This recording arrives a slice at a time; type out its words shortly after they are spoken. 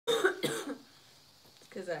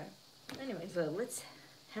say. Anyways. So let's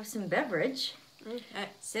have some beverage. Okay.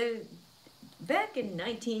 So back in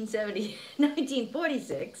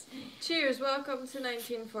 1946. Cheers. Welcome to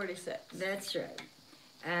 1946. That's right.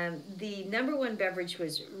 The number one beverage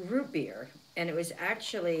was root beer, and it was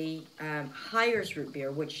actually Hires root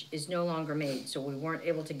beer, which is no longer made, so we weren't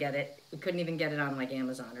able to get it. We couldn't even get it on like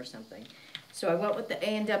Amazon or something. So I went with the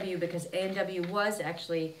A&W because A&W was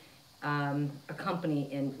actually a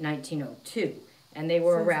company in 1902, and they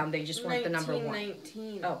were around. They just weren't the number one.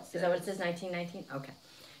 1919. Oh, is that what it says? 1919? Okay.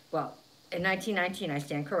 Well, in 1919, I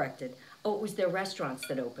stand corrected. Oh, it was their restaurants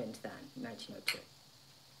that opened then, 1902.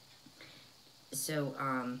 So,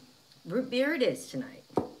 root beer it is tonight.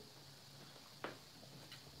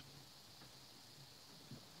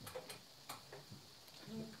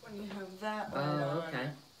 When you have that Oh, on. okay.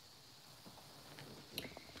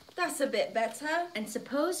 That's a bit better. And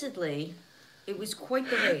supposedly, it was quite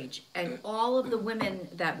the rage. And all of the women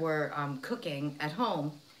that were cooking at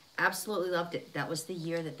home absolutely loved it. That was the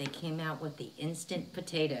year that they came out with the instant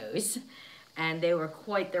potatoes. And they were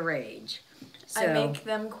quite the rage. So, I make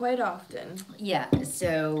them quite often. yeah,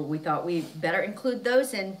 so we thought we better include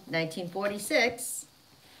those in 1946.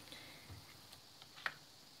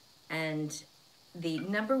 And the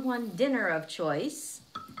number one dinner of choice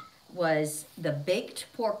was the baked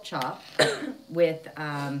pork chop with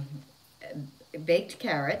baked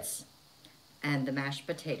carrots and the mashed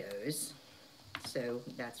potatoes. So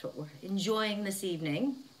that's what we're enjoying this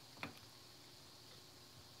evening.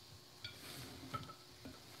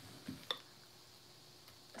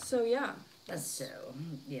 So yeah. So,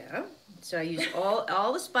 yeah. So I used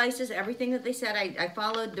all the spices, everything that they said. I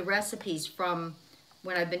followed the recipes from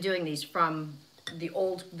when I've been doing these from the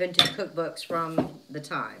old vintage cookbooks from the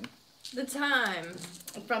time. The time.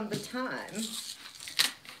 From the time.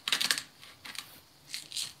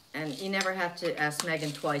 And you never have to ask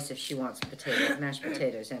Megan twice if she wants mashed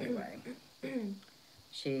potatoes anyway.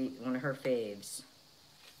 One of her faves.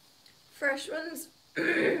 Fresh ones.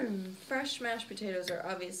 Fresh mashed potatoes are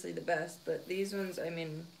obviously the best, but these ones, I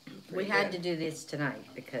mean, We had to do this tonight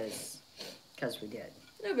because we did.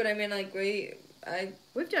 No, but I mean, like, we've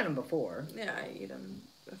done them before. Yeah, I eat them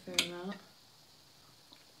a fair amount.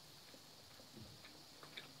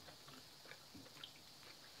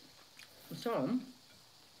 So,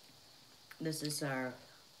 this is our,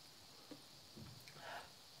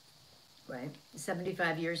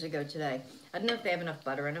 75 years ago today. I don't know if they have enough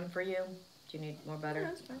butter in them for you. Do you need more butter? Yeah,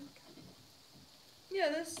 that's fine. Yeah,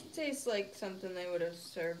 this tastes like something they would have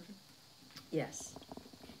served. Yes.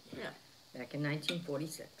 Yeah. Back in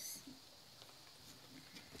 1946.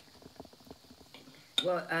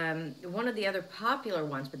 Well, one of the other popular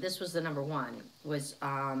ones, but this was the number one, was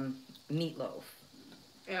meatloaf.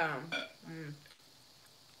 Yeah.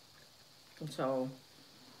 And so,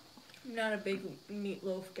 I'm not a big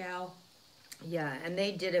meatloaf gal. yeah, and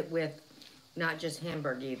they did it with not just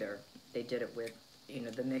Hamburg either. They did it with,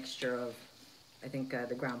 the mixture of, I think,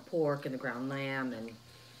 the ground pork and the ground lamb and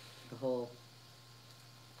the whole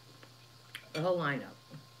lineup.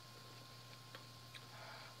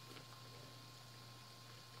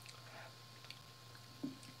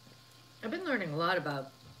 I've been learning a lot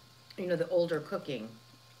about, the older cooking.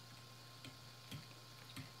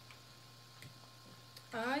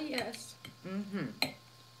 Ah, yes. Mm-hmm.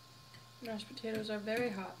 Mashed potatoes are very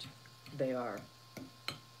hot. They are.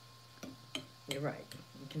 You're right.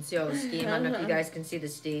 You can see all the steam. I don't know if you guys can see the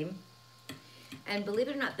steam. And believe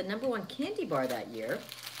it or not, the number one candy bar that year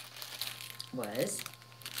was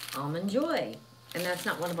Almond Joy. And that's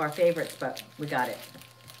not one of our favorites, but we got it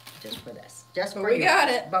just for this. Just for you. We got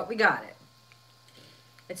it. But we got it.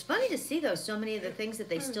 It's funny to see, though, so many of the things that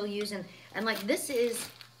they still use. And like, this is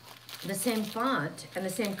the same font and the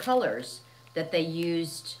same colors that they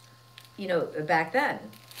used, back then.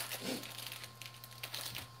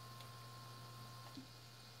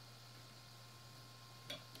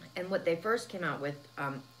 And what they first came out with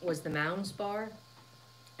was the Mounds bar.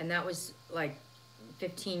 And that was like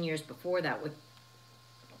 15 years before that,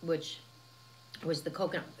 which was the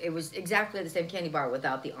coconut. It was exactly the same candy bar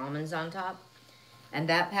without the almonds on top. And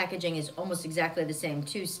that packaging is almost exactly the same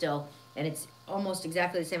too still. And it's almost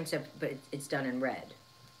exactly the same but it's done in red.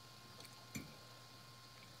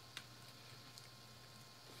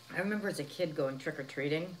 I remember as a kid going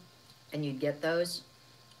trick-or-treating and you'd get those.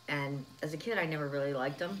 And as a kid, I never really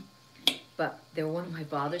liked them. But they were one of my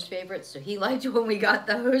father's favorites, so he liked when we got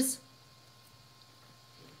those.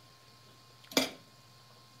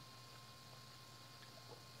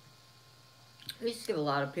 We used to give a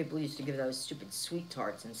lot of people used to give those stupid sweet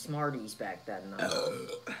tarts and Smarties back then.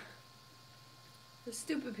 The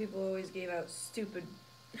stupid people always gave out stupid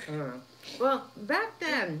Well, back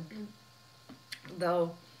then,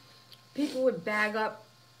 though, people would bag up,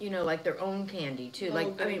 like their own candy too.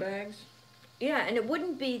 Little bags. Yeah, and it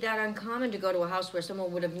wouldn't be that uncommon to go to a house where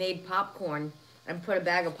someone would have made popcorn and put a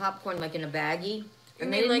bag of popcorn like in a baggie. You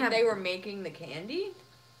And mean like they were making the candy?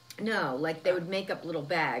 No, like they would make up little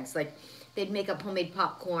bags. Like they'd make up homemade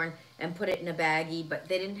popcorn and put it in a baggie, but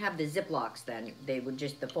they didn't have the Ziplocs then. They would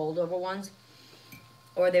just the fold over ones.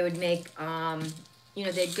 Or they would make,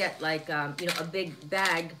 they'd get like, a big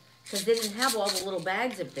bag because they didn't have all the little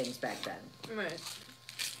bags of things back then. Right.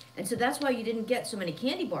 And so that's why you didn't get so many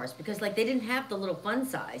candy bars because like they didn't have the little fun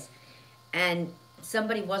size. And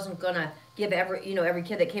somebody wasn't gonna give every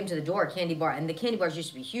kid that came to the door a candy bar, and the candy bars used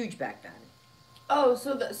to be huge back then. Oh,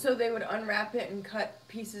 so they would unwrap it and cut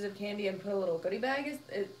pieces of candy and put a little goodie bag?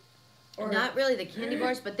 Or not really the candy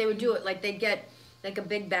bars, but they would do it like they'd get like a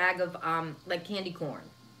big bag of like candy corn.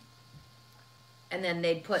 And then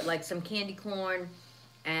they'd put like some candy corn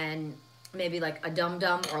and maybe like a Dum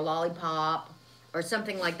Dum or lollipop or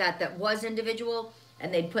something like that was individual,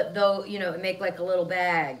 and they'd put make like a little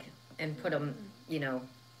bag and put them,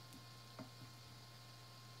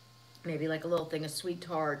 maybe like a little thing of sweet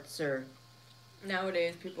tarts or...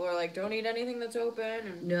 Nowadays, people are like, don't eat anything that's open.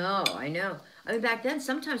 And... No, I know. I mean, back then,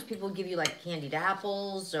 sometimes people would give you like candied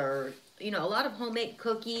apples or, a lot of homemade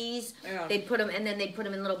cookies. Yeah. They'd put them, and then they'd put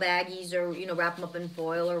them in little baggies or, wrap them up in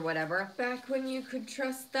foil or whatever. Back when you could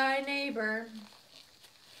trust thy neighbor.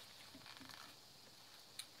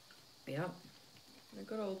 Yep. The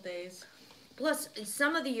good old days. Plus,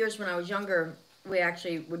 some of the years when I was younger, we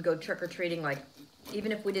actually would go trick-or-treating, like,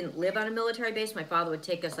 even if we didn't live on a military base, my father would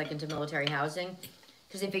take us, like, into military housing.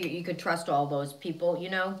 Because they figured you could trust all those people,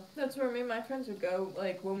 That's where me and my friends would go,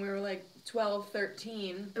 like, when we were, like, 12,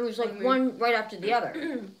 13. It was, like, one right after the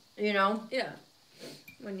other, Yeah.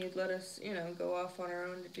 When you'd let us, go off on our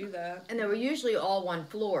own to do that. And they were usually all one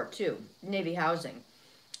floor, too, Navy housing.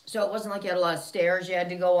 So it wasn't like you had a lot of stairs you had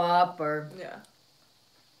to go up, or... Yeah.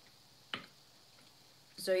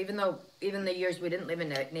 So even the years we didn't live in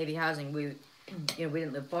Navy housing, we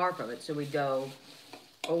didn't live far from it, so we'd go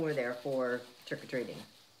over there for trick-or-treating.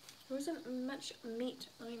 There wasn't much meat.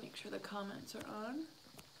 Let me make sure the comments are on.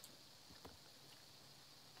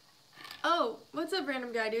 Oh, what's up,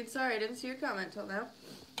 random guy, dude? Sorry, I didn't see your comment till now.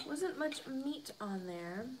 Wasn't much meat on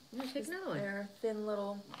there. No, take another one. They're thin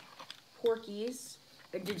little porkies.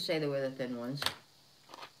 It did say they were the thin ones.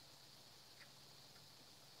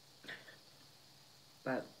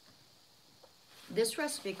 But this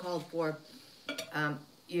recipe called for,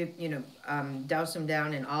 douse them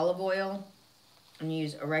down in olive oil and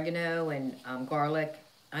use oregano and garlic,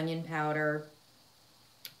 onion powder,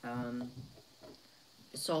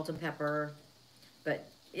 salt and pepper. But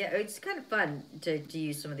yeah, it's kind of fun to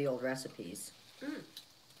use some of the old recipes.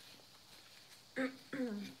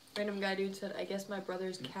 Random guy dude said, I guess my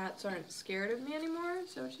brother's cats aren't scared of me anymore.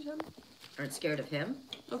 Is that what you said? Aren't scared of him?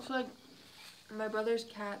 Looks like my brother's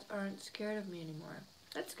cats aren't scared of me anymore.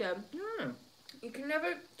 That's good. You can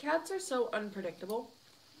never... Cats are so unpredictable.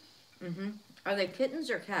 Mm-hmm. Are they kittens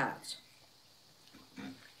or cats?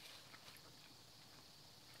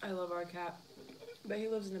 I love our cat. But he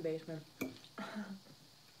lives in the basement.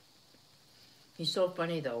 He's so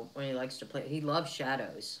funny, though, when he likes to play. He loves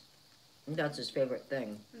shadows. That's his favorite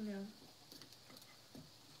thing. Yeah.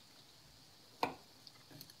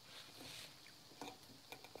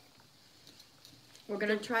 We're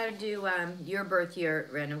going to try to do your birth year,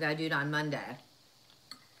 Random Guy Dude, on Monday.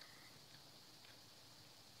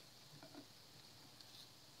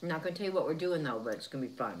 I'm not going to tell you what we're doing, though, but it's going to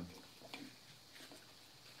be fun.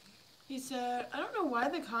 He said, I don't know why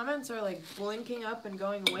the comments are like blinking up and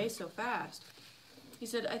going away so fast. He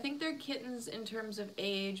said, I think they're kittens in terms of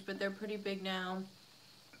age, but they're pretty big now.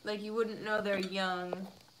 Like, you wouldn't know they're young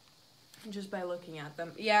just by looking at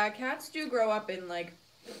them. Yeah, cats do grow up in like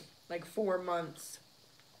 4 months.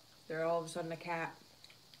 They're all of a sudden a cat.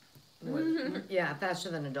 Yeah, faster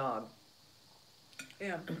than a dog.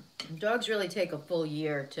 Yeah. Dogs really take a full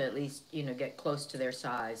year to at least, get close to their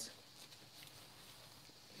size.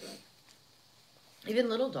 Even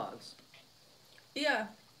little dogs. Yeah.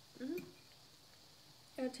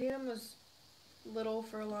 Yeah, Tatum was little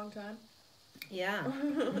for a long time. Yeah.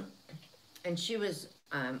 And she was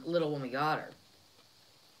little when we got her.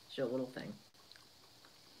 She's a little thing.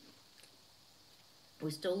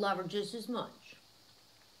 We still love her just as much.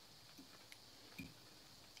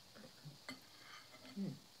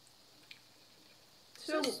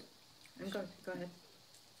 So, go ahead.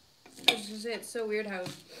 I was just gonna say, it's so weird how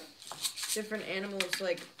different animals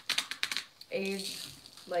like age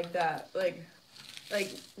like that. Like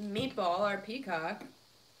Meatball, our peacock,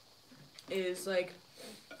 is like,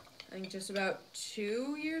 I think just about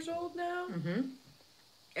 2 years old now. Mm-hmm.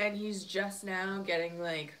 And he's just now getting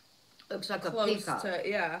like Looks like a close peacock. to,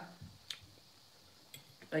 yeah.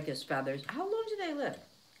 Like his feathers. How long do they live?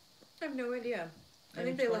 I have no idea. I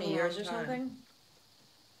Maybe think they live 20 a years long or time. something.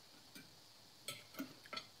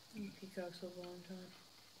 Peacocks live a long time.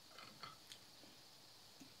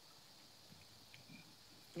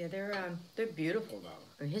 Yeah, they're beautiful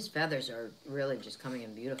though. And his feathers are really just coming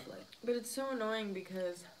in beautifully. But it's so annoying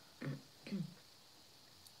because you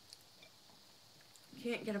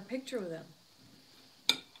can't get a picture with him.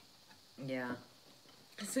 Yeah.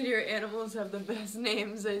 I said your animals have the best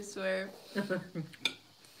names, I swear.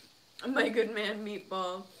 My good man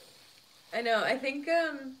Meatball. I know, I think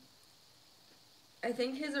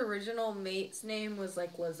his original mate's name was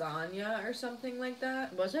like Lasagna or something like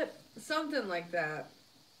that. Was it? Something like that.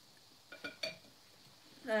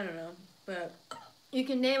 I don't know, but You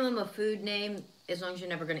can name them a food name as long as you're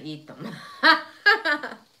never going to eat them.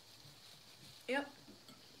 Yep.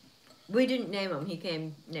 We didn't name him. He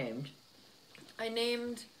came named.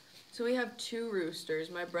 So we have 2 roosters.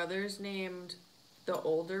 My brothers named the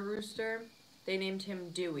older rooster. They named him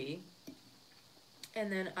Dewey.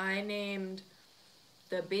 And then I named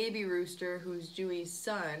the baby rooster, who's Dewey's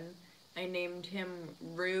son. I named him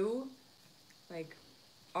Roo, like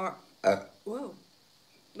whoa,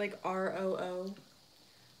 like ROO,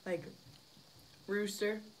 like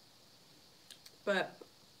rooster. But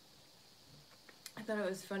I thought it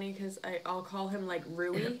was funny because I'll call him like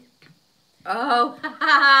Rui. Oh,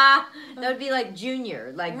 that would be like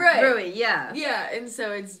Junior, like Right. Rui, yeah. Yeah, and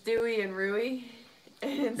so it's Dewey and Rui.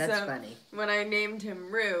 And That's so funny. when I named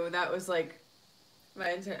him Rue, that was like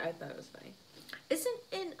I thought it was funny. Isn't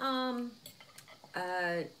in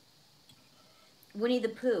Winnie the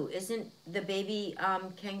Pooh, isn't the baby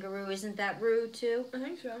kangaroo, isn't that Roo too? I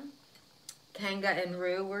think so. Kanga and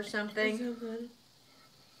Roo or something?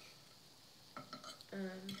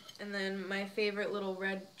 And then my favorite little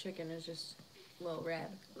red chicken is just Little Red.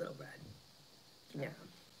 Little Red. Yeah.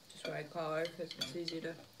 Just what I call her because it's easy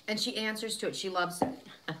to. And she answers to it. She loves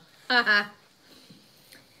it.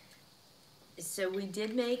 So we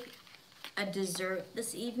did make a dessert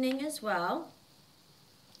this evening as well.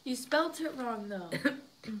 You spelt it wrong though.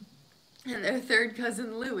 And their third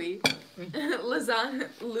cousin Louis, Lasagna.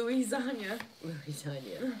 Lasagna.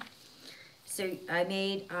 So I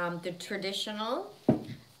made the traditional,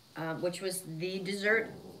 which was the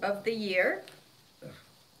dessert of the year,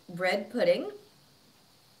 bread pudding.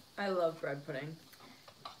 I love bread pudding.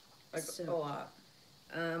 Like So- a lot.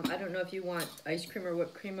 I don't know if you want ice cream or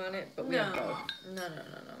whipped cream on it, but we have both. No.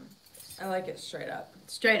 I like it straight up.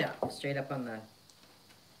 Straight up on the.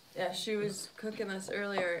 Yeah, she was cooking this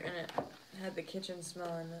earlier and it had the kitchen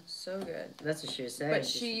smelling. That's so good. That's what she was saying. But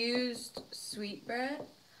she used sweetbread.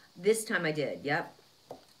 This time I did. Yep.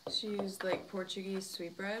 She used like Portuguese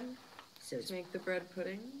sweetbread So it's to make the bread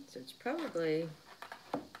pudding. probably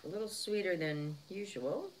a little sweeter than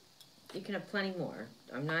usual. You can have plenty more.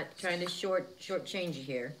 I'm not trying to shortchange you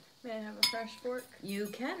here. May I have a fresh fork? You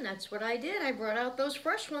can. That's what I did. I brought out those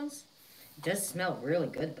fresh ones. It does smell really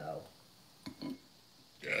good, though.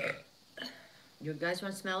 You guys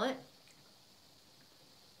want to smell it?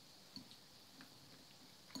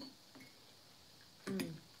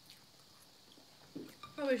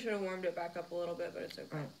 Probably should have warmed it back up a little bit, but it's okay.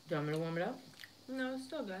 Do you want me to warm it up? No, it's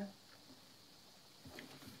still good.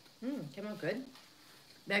 Came out good.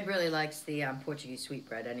 Meg really likes the Portuguese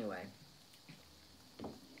sweetbread anyway.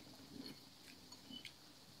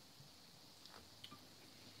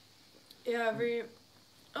 Yeah,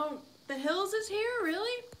 Oh, the Hills is here?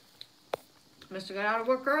 Really? Must have got out of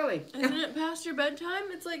work early. Isn't it past your bedtime?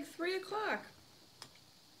 It's like 3 o'clock.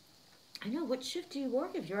 I know. What shift do you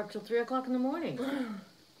work if you're up till 3 o'clock in the morning?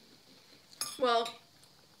 Well,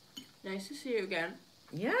 nice to see you again.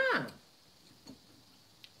 Yeah.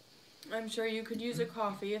 I'm sure you could use a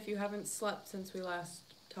coffee if you haven't slept since we last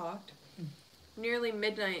talked. Nearly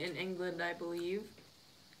midnight in England, I believe.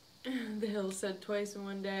 The Hills said twice in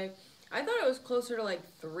one day. I thought it was closer to like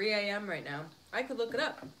 3 a.m. right now. I could look it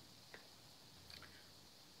up.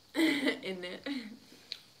 Isn't it?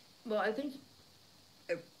 Well, I think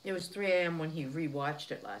it was 3 a.m. when he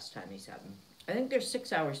rewatched it last time he said. I think there's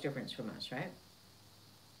 6 hours difference from us, right?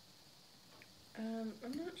 I'm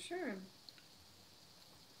not sure.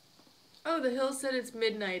 Oh, the Hill said it's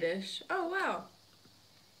midnight-ish. Oh, wow.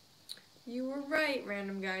 You were right,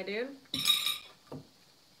 random guy, dude.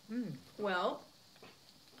 Well,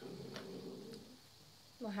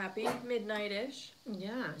 happy midnight-ish.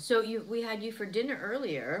 Yeah. So we had you for dinner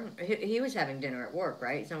earlier. He was having dinner at work,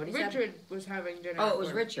 right? Is that what he said? Richard was having dinner. Oh, at it was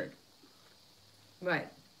work. Richard. Right.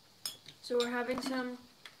 So we're having some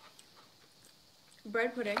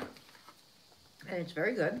bread pudding. And it's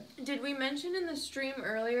very good. Did we mention in the stream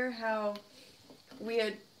earlier how we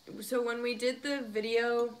had, so when we did the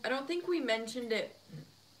video, I don't think we mentioned it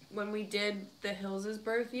when we did the Hills'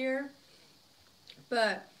 birth year,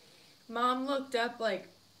 but Mom looked up like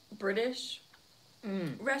British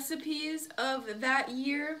recipes of that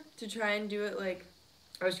year to try and do it like,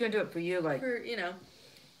 I was gonna do it for you, like, for, you know,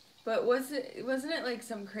 but wasn't it like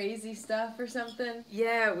some crazy stuff or something?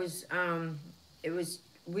 yeah, it was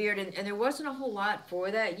weird, and there wasn't a whole lot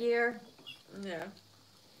for that year, Yeah.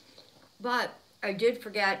 but I did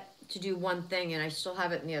forget to do one thing, and I still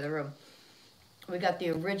have it in the other room. We got the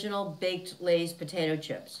original baked Lay's potato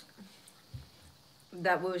chips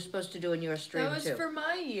that we were supposed to do in your stream That was too. for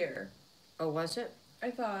my year, Oh, was it? I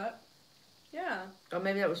thought. Yeah. Oh,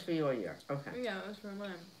 maybe that was for your year. Okay. Yeah, it was for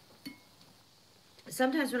mine.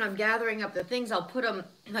 Sometimes when I'm gathering up the things, I'll put them,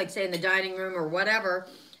 like, say, in the dining room or whatever,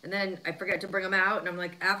 and then I forget to bring them out, and I'm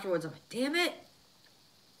like, afterwards, I'm like, damn it.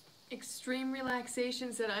 Extreme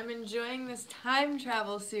Relaxation said, I'm enjoying this time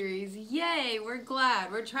travel series. Yay, we're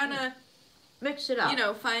glad. We're trying to, Mix it up. you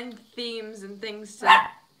know, find themes and things to...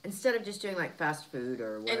 Instead of just doing, like, fast food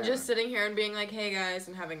or whatever. And just sitting here and being like, hey guys,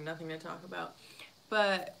 and having nothing to talk about.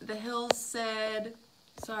 But the Hills said,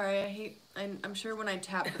 sorry, I'm sure when I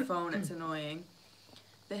tap the phone it's annoying.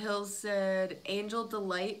 The Hills said Angel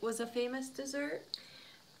Delight was a famous dessert.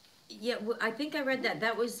 Yeah, well, I think I read that.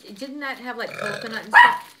 That was, didn't that have, like, coconut and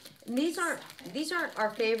stuff? And these aren't our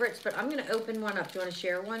favorites, but I'm going to open one up. Do you want to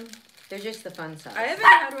share one? They're just the fun size. I haven't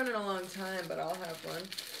had one in a long time, but I'll have one.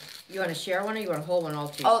 You want to share one or you want to hold one all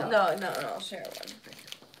to Oh, yourself? no, I'll share one.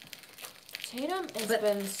 Tatum has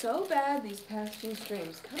been so bad these past few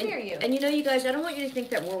streams. Come here, you. And you know, you guys, I don't want you to think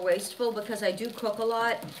that we're wasteful because I do cook a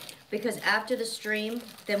lot. Because after the stream,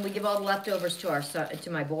 then we give all the leftovers to our son, to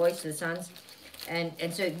my boys, to the sons. And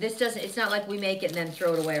so this doesn't, it's not like we make it and then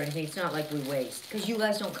throw it away or anything. It's not like we waste. Because you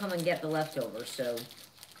guys don't come and get the leftovers, so.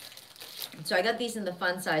 So I got these in the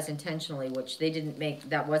fun size intentionally, which they didn't make,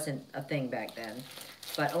 that wasn't a thing back then.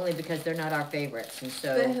 But only because they're not our favorites, and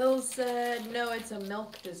so. The Hills said, no, it's a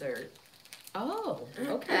milk dessert. Oh,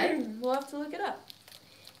 okay. We'll have to look it up.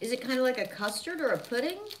 Is it kind of like a custard or a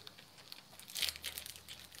pudding?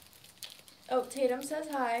 Oh, Tatum says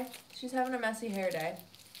hi. She's having a messy hair day.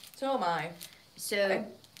 So am I. So,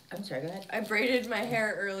 I'm sorry, go ahead. I braided my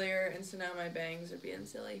hair earlier, and so now my bangs are being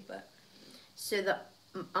silly, but. So the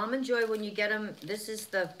Almond Joy, when you get them, this is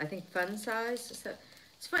the, I think, fun size. So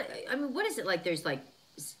it's fun. I mean, what is it like? There's like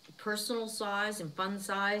personal size and fun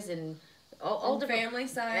size and all and different. family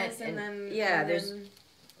size and then. Yeah, and there's. And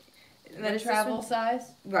then travel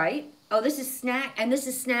size. Right. Oh, this is snack, and this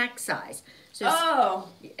is snack size. So oh.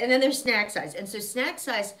 And then there's snack size. And so snack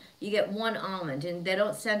size, you get one almond, and they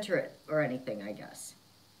don't center it or anything, I guess.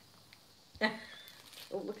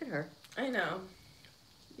 Oh, look at her. I know.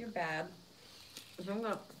 You're bad.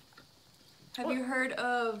 Have Have you heard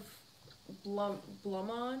of Blomonge?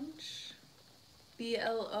 Blomonge?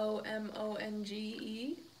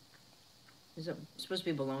 Is it supposed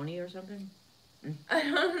to be bologna or something? I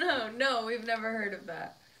don't know. No, we've never heard of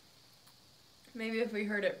that. Maybe if we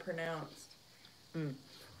heard it pronounced.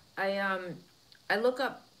 I look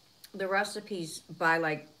up the recipes by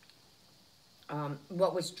like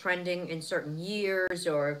what was trending in certain years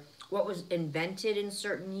or what was invented in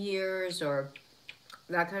certain years or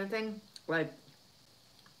that kind of thing. Like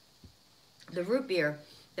the root beer,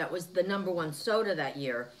 that was the #1 soda that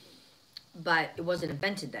year, but it wasn't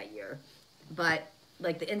invented that year. But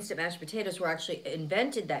like the instant mashed potatoes were actually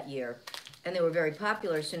invented that year, and they were very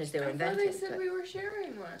popular as soon as they were invented. I thought they said we were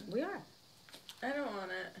sharing one. We are. I don't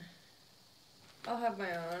want it. I'll have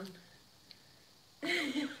my own.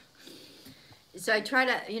 So I try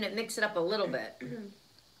to, mix it up a little bit.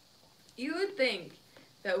 You would think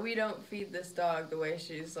that we don't feed this dog the way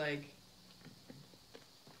she's like.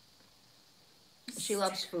 She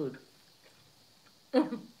loves food.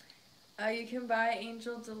 You can buy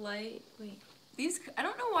Angel Delight. Wait, I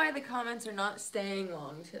don't know why the comments are not staying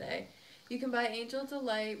long today. You can buy Angel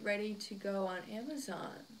Delight ready to go on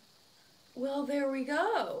Amazon. Well, there we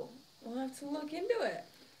go. We'll have to look into it.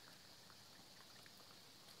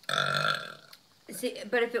 See,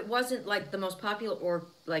 but if it wasn't like the most popular or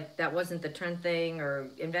like that wasn't the trend thing or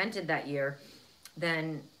invented that year,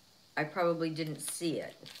 then I probably didn't see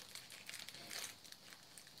it.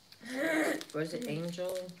 Was it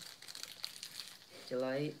Angel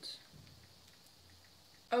Delight?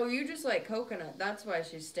 Oh, you just like coconut. That's why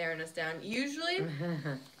she's staring us down. Usually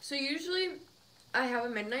I have a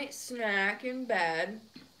midnight snack in bed.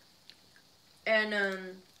 And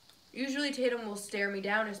Usually Tatum will stare me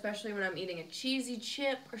down, especially when I'm eating a cheesy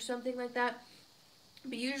chip or something like that.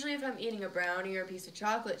 But usually if I'm eating a brownie or a piece of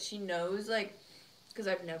chocolate, she knows, like, because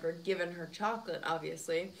I've never given her chocolate,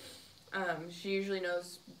 obviously. She usually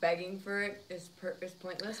knows begging for it is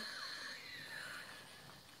pointless.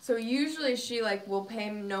 So usually she, like, will pay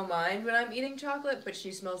no mind when I'm eating chocolate, but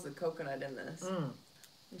she smells the coconut in this. And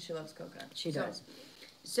she loves coconut. She does.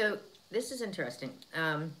 So this is interesting.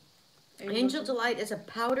 Angel Angel Delight is a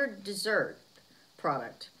powdered dessert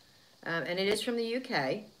product, and it is from the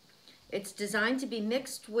UK. It's designed to be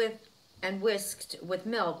mixed with and whisked with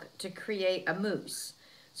milk to create a mousse.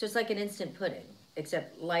 So it's like an instant pudding,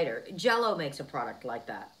 except lighter. Jell-O makes a product like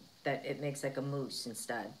that it makes like a mousse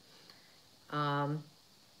instead.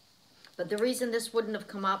 But the reason this wouldn't have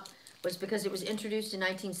come up was because it was introduced in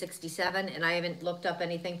 1967, and I haven't looked up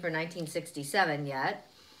anything for 1967 yet.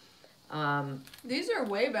 These are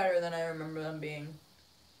way better than I remember them being.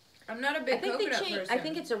 I'm not a big coconut person. I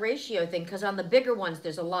think it's a ratio thing, because on the bigger ones,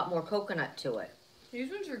 there's a lot more coconut to it.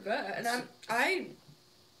 These ones are good, and I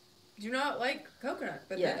do not like coconut,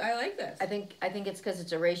 but Yeah. I like this. I think it's because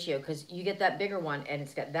it's a ratio, because you get that bigger one, and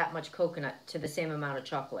it's got that much coconut to the same amount of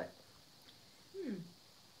chocolate.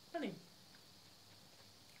 Funny.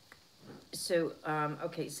 So,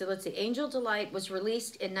 okay, so let's see. Angel Delight was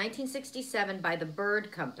released in 1967 by the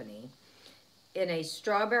Bird Company in a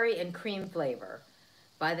strawberry and cream flavor.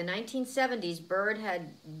 By the 1970s, Bird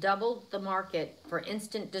had doubled the market for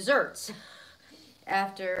instant desserts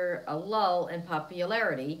after a lull in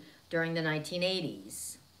popularity during the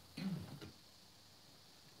 1980s.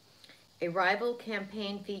 A rival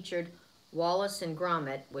campaign featured Wallace and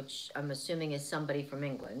Gromit, which I'm assuming is somebody from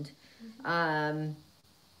England, was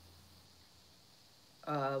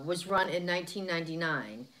run in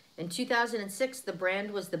 1999. In 2006, the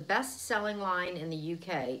brand was the best-selling line in the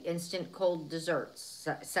UK instant cold desserts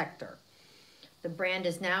sector. The brand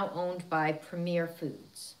is now owned by Premier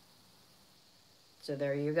Foods. So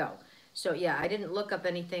there you go. So yeah, I didn't look up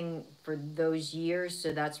anything for those years,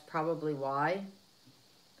 so that's probably why.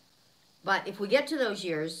 But if we get to those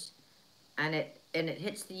years, and it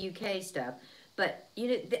hits the UK stuff, but you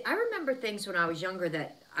know, I remember things when I was younger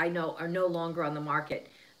that I know are no longer on the market.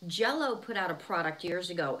 Jell-O put out a product years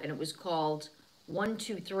ago, and it was called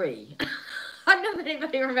 1-2-3. I don't know if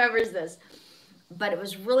anybody remembers this, but it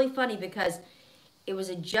was really funny because it was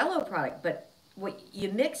a Jell-O product, but what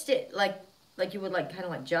you mixed it like you would like kind of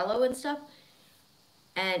like Jell-O and stuff,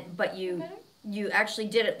 but you actually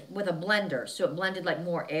did it with a blender, so it blended like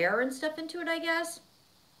more air and stuff into it, I guess.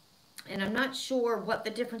 And I'm not sure what the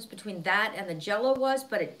difference between that and the Jell-O was,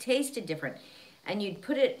 but it tasted different. And you'd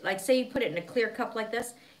put it, like say you put it in a clear cup like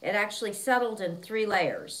this, it actually settled in 3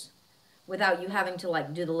 layers without you having to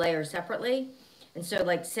like do the layers separately. And so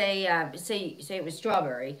like say it was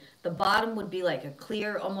strawberry, the bottom would be like a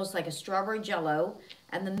clear, almost like a strawberry Jell-O,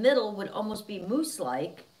 and the middle would almost be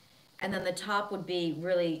mousse-like, and then the top would be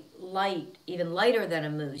really light, even lighter than a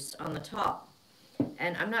mousse on the top.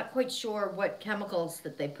 And I'm not quite sure what chemicals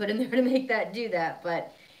that they put in there to make that do that,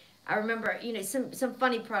 but I remember, you know, some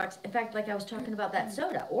funny products. In fact, like I was talking about that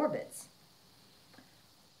soda, Orbitz.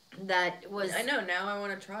 That was... I know, now I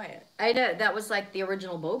want to try it. I know, that was like the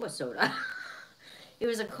original boba soda. It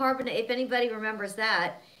was a carbonate, if anybody remembers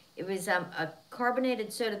that, it was a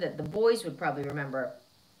carbonated soda that the boys would probably remember.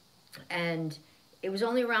 And it was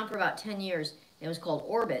only around for about 10 years. It was called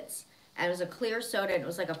Orbitz. And it was a clear soda, and it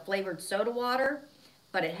was like a flavored soda water.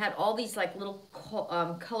 But it had all these like little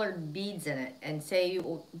colored beads in it. And say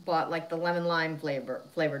you bought like the lemon lime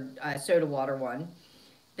flavored soda water one,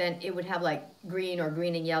 then it would have like green or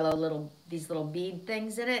green and yellow these little bead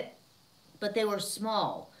things in it. But they were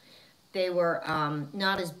small. They were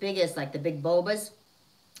not as big as like the big bobas,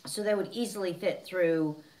 so they would easily fit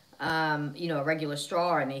through you know, a regular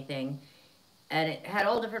straw or anything. And it had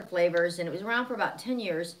all different flavors, and it was around for about 10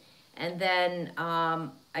 years. And then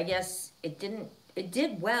I guess it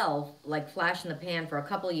did well, like flash in the pan for a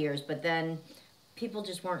couple of years, but then people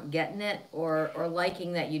just weren't getting it or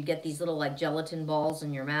liking that you'd get these little like gelatin balls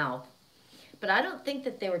in your mouth. But I don't think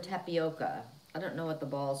that they were tapioca. I don't know what the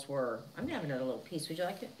balls were. I'm having a little piece. Would you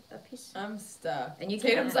like a piece? I'm stuffed. And you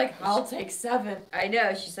Tatum's like, I'll take 7. I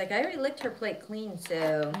know. She's like, I already licked her plate clean,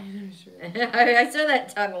 so. I know, sure. I saw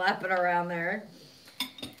that tongue lapping around there.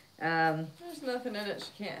 There's nothing in it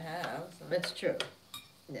she can't have. So. That's true.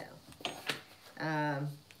 No.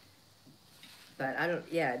 But I don't,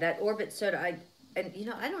 yeah, that Orbit soda, and you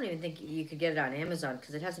know, I don't even think you could get it on Amazon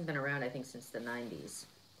because it hasn't been around, I think, since the 90s.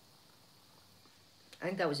 I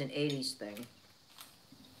think that was an 80s thing.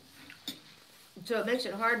 So it makes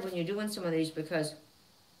it hard when you're doing some of these because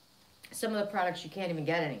some of the products you can't even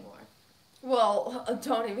get anymore. Well,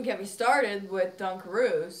 don't even get me started with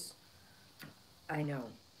Dunkaroos. I know.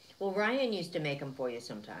 Well, Ryan used to make them for you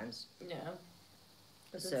sometimes. Yeah.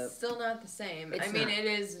 But So it's still not the same. it's I mean, not. it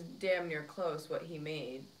is damn near close what he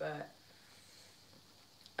made, but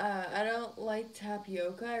I don't like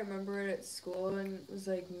tapioca. I remember it at school and it was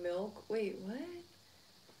like milk. Wait, what?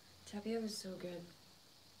 Tapioca was so good.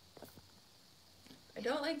 I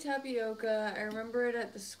don't like tapioca. I remember it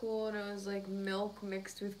at the school and it was like milk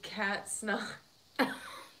mixed with cat snot.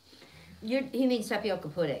 He means tapioca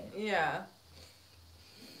pudding. Yeah.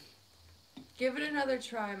 Give it another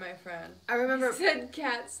try, my friend. I remember. He said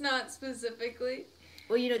cat snot specifically.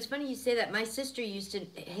 Well, it's funny you say that. My sister used to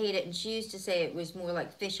hate it, and she used to say it was more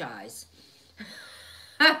like fish eyes.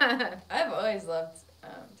 I've always loved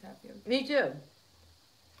tapioca. Me too.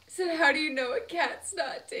 So how do you know what cat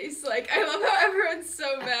snot tastes like? I love how everyone's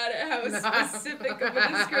so mad at how specific of a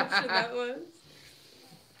description that was.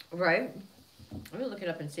 Right? I'm going to look it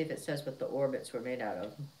up and see if it says what the orbits were made out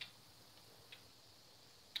of.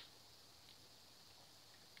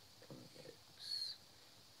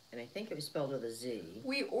 And I think it was spelled with a Z.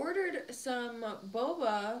 We ordered some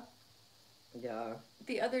boba Yeah.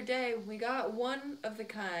 the other day. We got one of the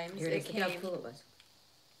kinds. Here, It see how came. cool it was.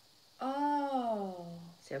 Oh.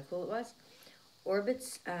 See how cool it was?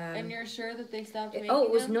 Orbits. And you're sure that they stopped making it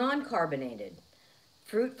was them? non-carbonated.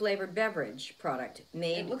 Fruit-flavored beverage product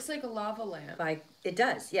made It looks like a lava lamp. by... It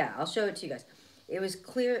does, yeah. I'll show it to you guys. It was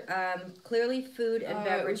Clearly Food and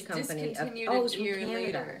Beverage Company. Discontinued It a was from year Canada.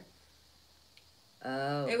 later.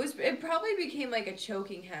 Oh. It probably became like a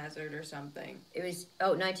choking hazard or something. It was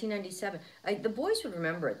 1997. The boys would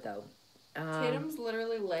remember it though. Tatum's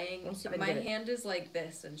literally laying. Let's see if I can My get it. hand is like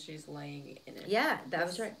this, and she's laying in it. Yeah, that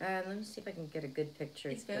was right. Let me see if I can get a good picture.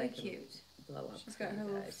 It's that I very can cute. Blow up. She's for got you her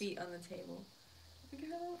little guys. feet on the table. Look at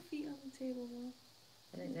her little feet on the table.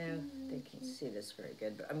 I don't know if they can see this very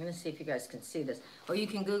good, but I'm going to see if you guys can see this. Or you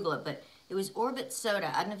can Google it, but it was Orbit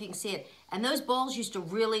Soda. I don't know if you can see it. And those balls used to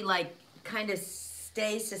really, like, kind of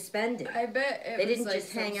stay suspended. I bet it They was didn't like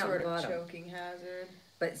just hang some out sort the of bottom. choking hazard.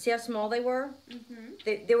 But see how small they were?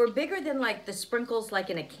 Mm-hmm. They were bigger than, like, the sprinkles, like,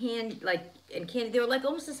 in a can, like, in candy. They were, like,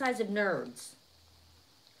 almost the size of Nerds.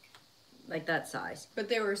 Like that size. But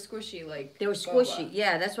they were squishy, like They were boba. squishy.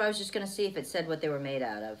 Yeah, that's why I was just going to see if it said what they were made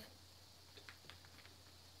out of.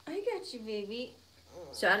 I got you, baby.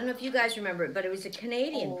 So I don't know if you guys remember it, but it was a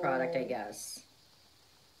Canadian product, I Oh. guess.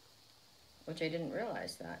 Which I didn't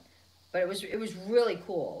realize that. But it was really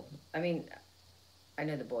cool. I mean, I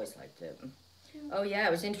know the boys liked it. Oh yeah,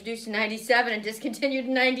 it was introduced in 97 and discontinued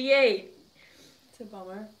in 98. It's a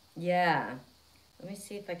bummer. Yeah. Let me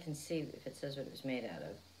see if I can see if it says what it was made out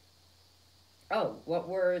of. Oh, what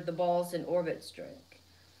were the balls in Orbit's drink?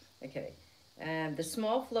 Okay. The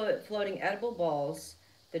small floating edible balls,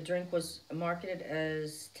 the drink was marketed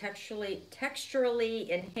as texturally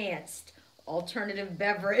enhanced alternative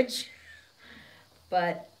beverage.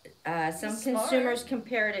 But some Smart. consumers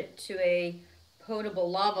compared it to a potable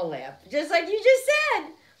lava lamp, just like you just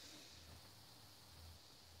said.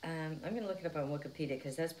 I'm going to look it up on Wikipedia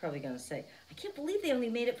because that's probably going to say, I can't believe they only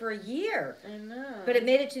made it for a year. I know. But it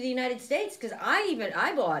made it to the United States because I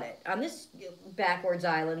bought it on this backwards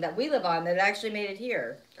island that we live on that actually made it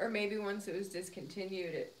here. Or maybe once it was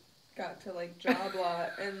discontinued, it got to like Job Lot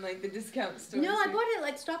and like the discount stores. No, I here. bought it at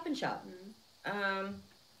like Stop and Shop. Mm.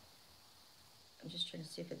 I'm just trying to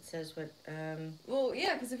see if it says what. Well,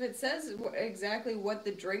 yeah, because if it says exactly what the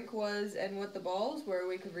drink was and what the balls were,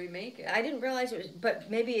 we could remake it. I didn't realize it was, but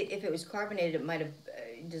maybe if it was carbonated, it might have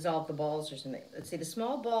dissolved the balls or something. Let's see, the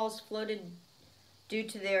small balls floated due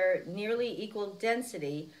to their nearly equal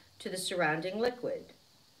density to the surrounding liquid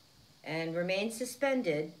and remained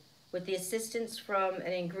suspended with the assistance from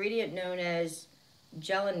an ingredient known as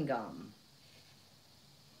gellan gum.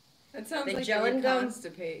 That sounds The like it gellan would gum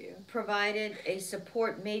constipate you. provided a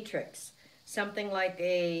support matrix, something like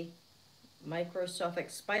a microscopic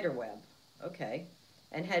spider web, okay,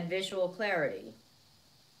 and had visual clarity.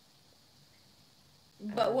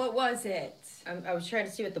 But what was it? I was trying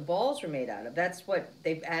to see what the balls were made out of. That's what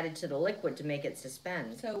they've added to the liquid to make it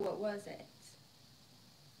suspend. So what was it?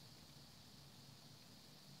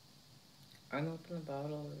 Unopened the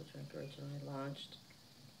bottle of the drink originally launched.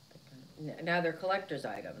 Now they're collector's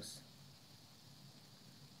items.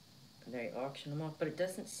 They auction them off, but it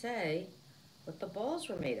doesn't say what the balls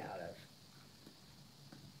were made out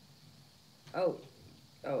of.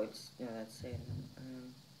 Oh, it's, no, that's saying,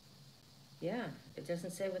 yeah, it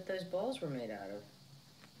doesn't say what those balls were made out of.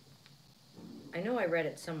 I know I read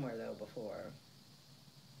it somewhere though before.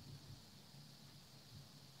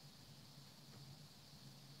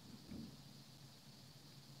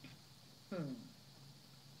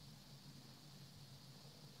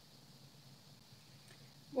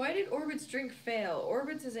 did Orbit's drink fail?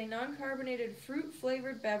 Orbit's is a non-carbonated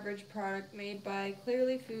fruit-flavored beverage product made by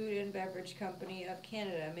Clearly Food and Beverage Company of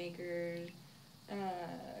Canada. Makers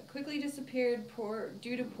quickly disappeared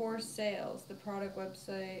due to poor sales. The product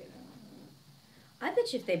website. I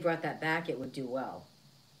bet you if they brought that back, it would do well.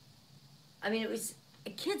 I mean,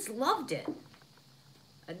 kids loved it.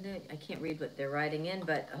 I can't read what they're writing in,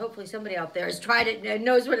 but hopefully somebody out there has tried it and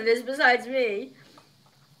knows what it is besides me.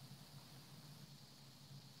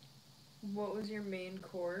 What was your main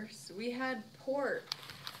course? We had pork.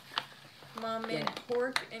 Mom made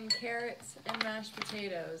pork and carrots and mashed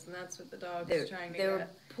potatoes, and that's what the dog was trying to get. There were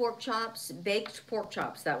pork chops, baked pork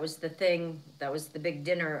chops. That was the thing. That was the big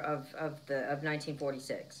dinner of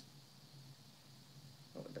 1946.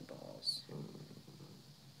 What were the balls?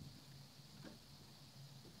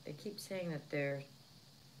 They keep saying that they're.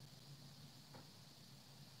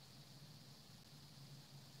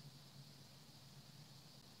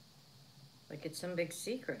 Like it's some big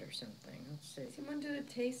secret or something. Let's see. Someone did a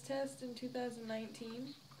taste test in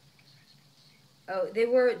 2019. Oh, they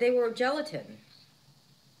were gelatin.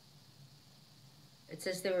 It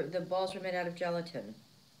says the balls were made out of gelatin.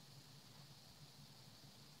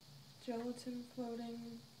 Gelatin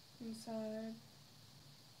floating inside.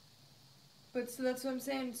 But so that's what I'm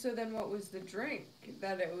saying. So then what was the drink?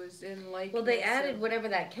 That it was in like. Well, they added whatever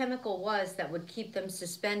that chemical was that would keep them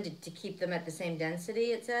suspended to keep them at the same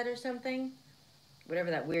density, it said, or something.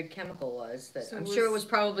 Whatever that weird chemical was. That so I'm sure it was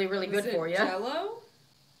probably really good for you. Jello?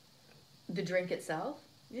 The drink itself?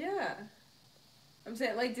 Yeah. I'm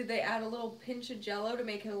saying, like, did they add a little pinch of Jello to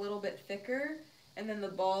make it a little bit thicker? And then the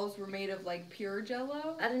balls were made of, like, pure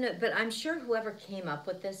Jello? I don't know, but I'm sure whoever came up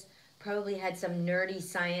with this probably had some nerdy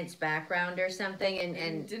science background or something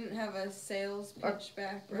and didn't have a sales pitch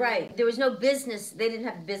background. Right. There was no business. They didn't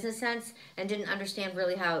have business sense and didn't understand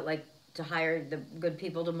really how, like, to hire the good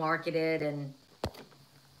people to market it and...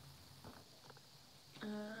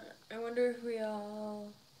 I wonder if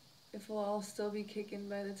we'll all still be kicking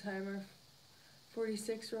by the time our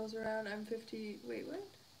 46 rolls around. I'm 50. Wait, what?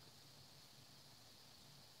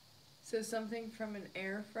 So something from an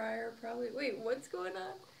air fryer, probably. Wait, what's going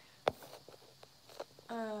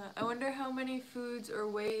on? I wonder how many foods or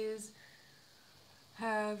ways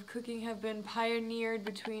cooking have been pioneered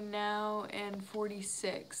between now and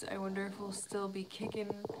 46. I wonder if we'll still be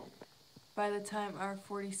kicking by the time our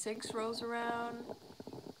 46 rolls around.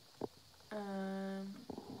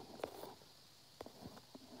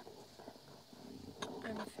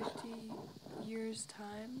 In 50 years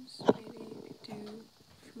times, maybe do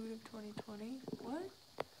food of 2020. What?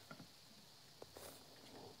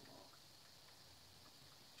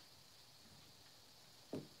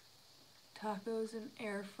 Tacos and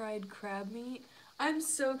air fried crab meat. I'm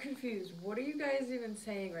so confused. What are you guys even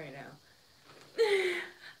saying right now?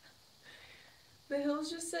 The Hills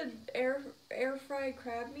just said air fried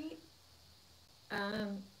crab meat. I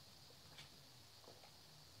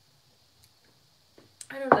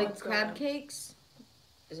don't know. Like crab cakes?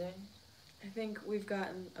 Is that? I think we've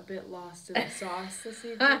gotten a bit lost in the sauce this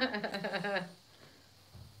evening.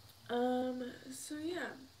 So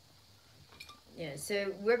yeah. Yeah,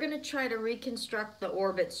 so we're going to try to reconstruct the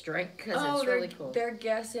Orbit's drink because it's really cool. They're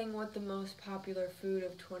guessing what the most popular food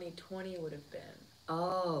of 2020 would have been.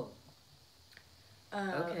 Oh.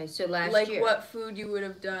 Okay, so last like year. Like what food you would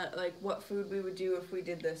have done, like what food we would do if we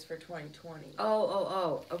did this for 2020.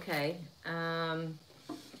 Oh, okay.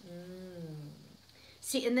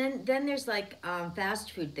 See, and then there's like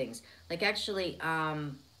fast food things. Like actually,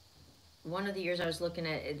 one of the years I was looking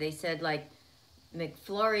at, they said like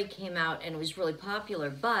McFlurry came out and it was really popular,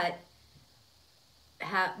 but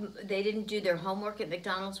they didn't do their homework at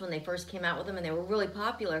McDonald's when they first came out with them, and they were really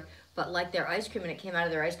popular. But like their ice cream, and it came out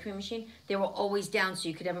of their ice cream machine, they were always down, so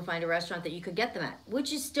you could never find a restaurant that you could get them at,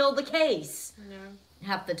 which is still the case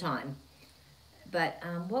half the time. But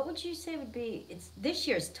what would you say would be? This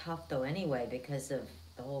year's tough though anyway because of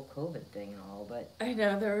the whole COVID thing and all. But I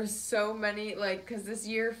know there were so many because this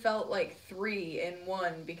year felt like 3 in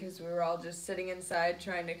 1 because we were all just sitting inside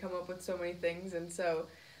trying to come up with so many things, and so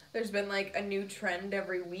there's been like a new trend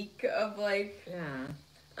every week of like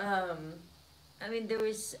I mean, there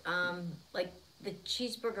was like the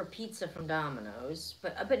cheeseburger pizza from Domino's,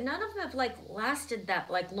 but none of them have like lasted that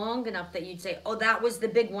like long enough that you'd say, oh, that was the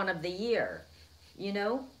big one of the year, you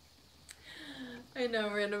know? I know,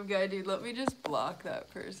 random guy, dude. Let me just block that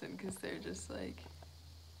person because they're just like,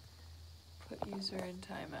 put user in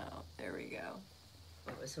timeout. There we go.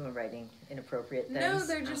 Was someone writing inappropriate things? No,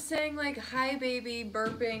 they're just saying like "hi baby,"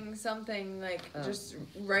 burping something, like just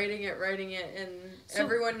writing it, and So-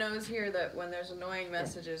 everyone knows here that when there's annoying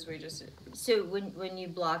messages, we just So when you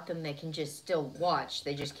block them, they can just still watch.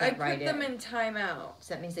 They just I can't write put them it. in timeout.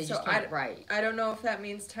 So that means they So just can't write. I don't know if that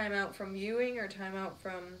means timeout from viewing or timeout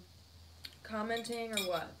from commenting or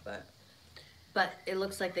what, But it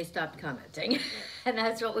looks like they stopped commenting, and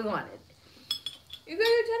that's what we wanted. you got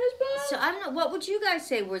your tennis ball? So I don't know. What would you guys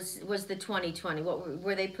say was the 2020? What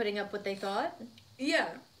were they putting up? What they thought? Yeah,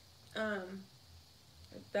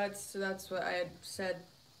 that's what I had said.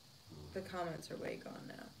 The comments are way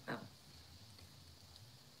gone now.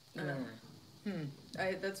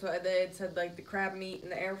 Yeah. That's what they had said, like the crab meat in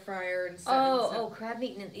the air fryer and stuff. Oh, crab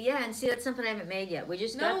meat. Yeah, and see, that's something I haven't made yet. We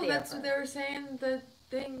just got No, the that's what air they were saying. The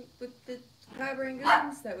thing with the crab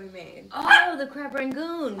rangoons that we made. fryer. Oh, the crab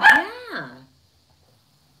rangoon. Yeah.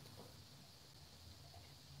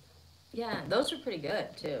 Yeah, those are pretty good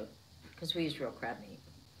too, because we use real crab meat.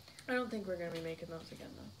 I don't think we're gonna be making those again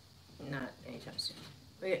though. Not anytime soon.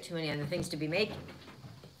 We got too many other things to be making.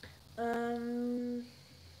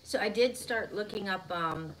 So I did start looking up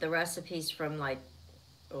the recipes from like,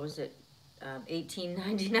 what was it,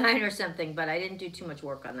 1899 or something, but I didn't do too much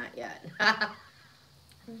work on that yet.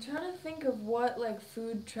 I'm trying to think of what like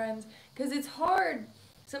food trends, because it's hard.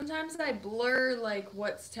 Sometimes I blur like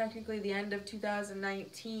what's technically the end of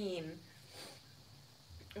 2019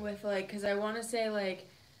 with like, because I want to say like,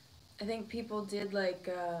 I think people did like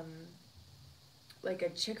a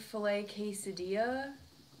Chick-fil-A quesadilla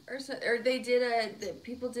or so, or they did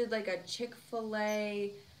people did like a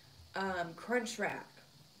Chick-fil-A crunch wrap.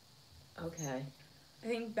 Okay. I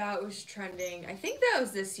think that was trending. I think that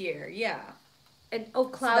was this year. Yeah. And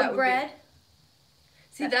that cloud would bread.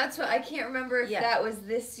 See, that's what I can't remember if Yeah. that was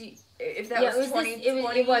if that was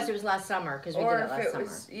 2020. It was last summer because we did it last summer.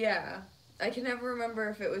 Yeah. I can never remember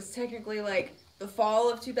if it was technically like the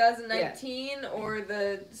fall of 2019 or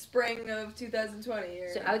the spring of 2020.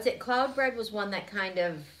 Or... So I would say cloud bread was one that kind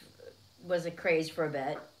of was a craze for a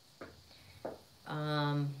bit.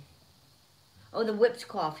 The whipped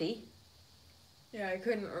coffee. Yeah, I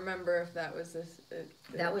couldn't remember if that was this.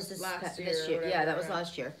 That was this last year. year. Yeah, that was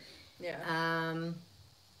last year. Yeah.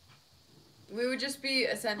 We would just be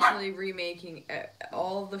essentially remaking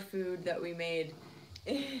all the food that we made.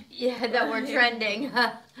 Yeah, that were trending.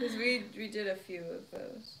 Because we did a few of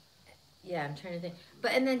those. Yeah, I'm trying to think.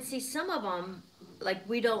 And then see some of them, like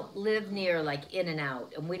we don't live near like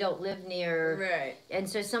In-N-Out, and we don't live near. Right. And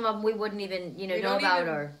so some of them we wouldn't even know about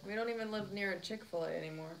or. We don't even live near a Chick-fil-A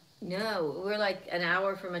anymore. No, we're like an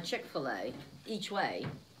hour from a Chick-fil-A each way,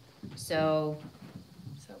 so.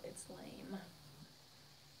 So it's lame.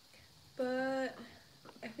 But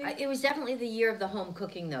I think It was definitely the year of the home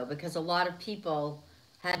cooking though, because a lot of people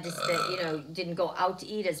had to stay, didn't go out to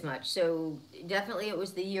eat as much. So definitely it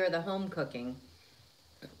was the year of the home cooking.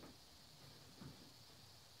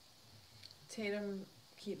 Tatum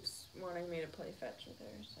keeps wanting me to play fetch with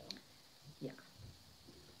her, so. Yeah.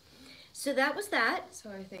 So that was that.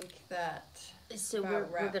 So I think that. So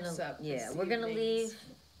we're gonna leave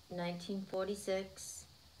 1946.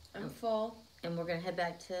 I'm full. And we're gonna head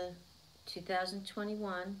back to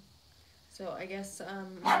 2021. So I guess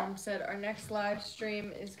Mom said our next live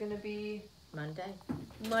stream is gonna be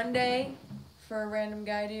Monday for a Random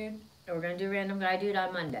Guy Dude. And we're gonna do Random Guy Dude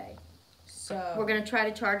on Monday. So we're gonna try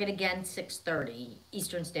to target again 6:30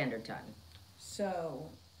 Eastern Standard Time.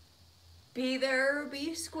 So be there or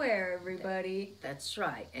be square, everybody. That's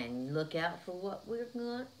right, and look out for what we're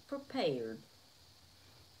got prepared.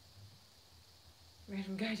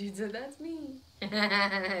 Random Guy Dude said that's me.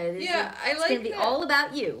 It's gonna be all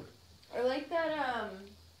about you. I like that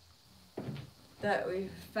that we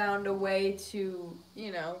found a way to,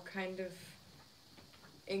 kind of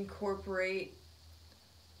incorporate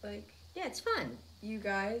like it's fun. You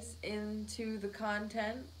guys into the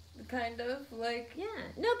content, kind of like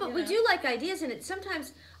but we do like ideas, and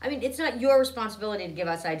sometimes it's not your responsibility to give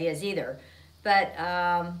us ideas either. But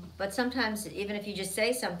sometimes even if you just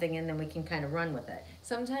say something and then we can kind of run with it.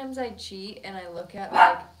 Sometimes I cheat and I look at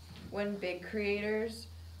like when big creators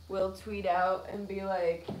will tweet out and be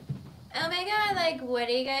like, oh my god, like what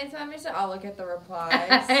do you guys want me to say? I'll look at the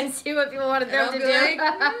replies and see what people wanted them to do. Like,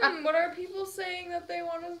 what are people saying that they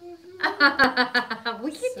want us to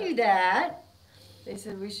We can do that. They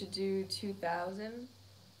said we should do 2000.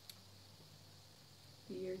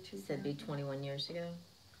 The year 2000. That'd be 21 years ago.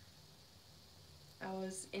 I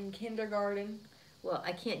was in kindergarten. Well,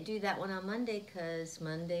 I can't do that one on Monday because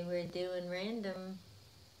Monday we're doing random.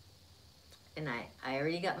 And I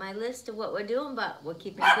already got my list of what we're doing, but we're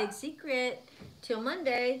keeping a big secret till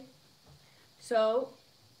Monday. So,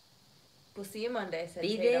 we'll see you Monday, said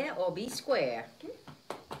Be Tatum. there or be square.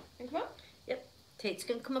 And come on. Yep. Tate's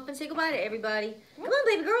going to come up and say goodbye to everybody. Come on,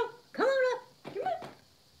 baby girl. Come on up. Come on.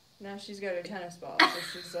 Now she's got her tennis ball, so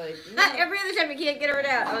she's like... Every other time you can't get her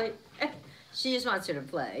out. She just wants her to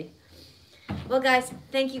play. Well, guys,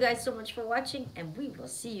 thank you guys so much for watching, and we will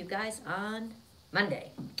see you guys on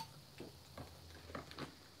Monday.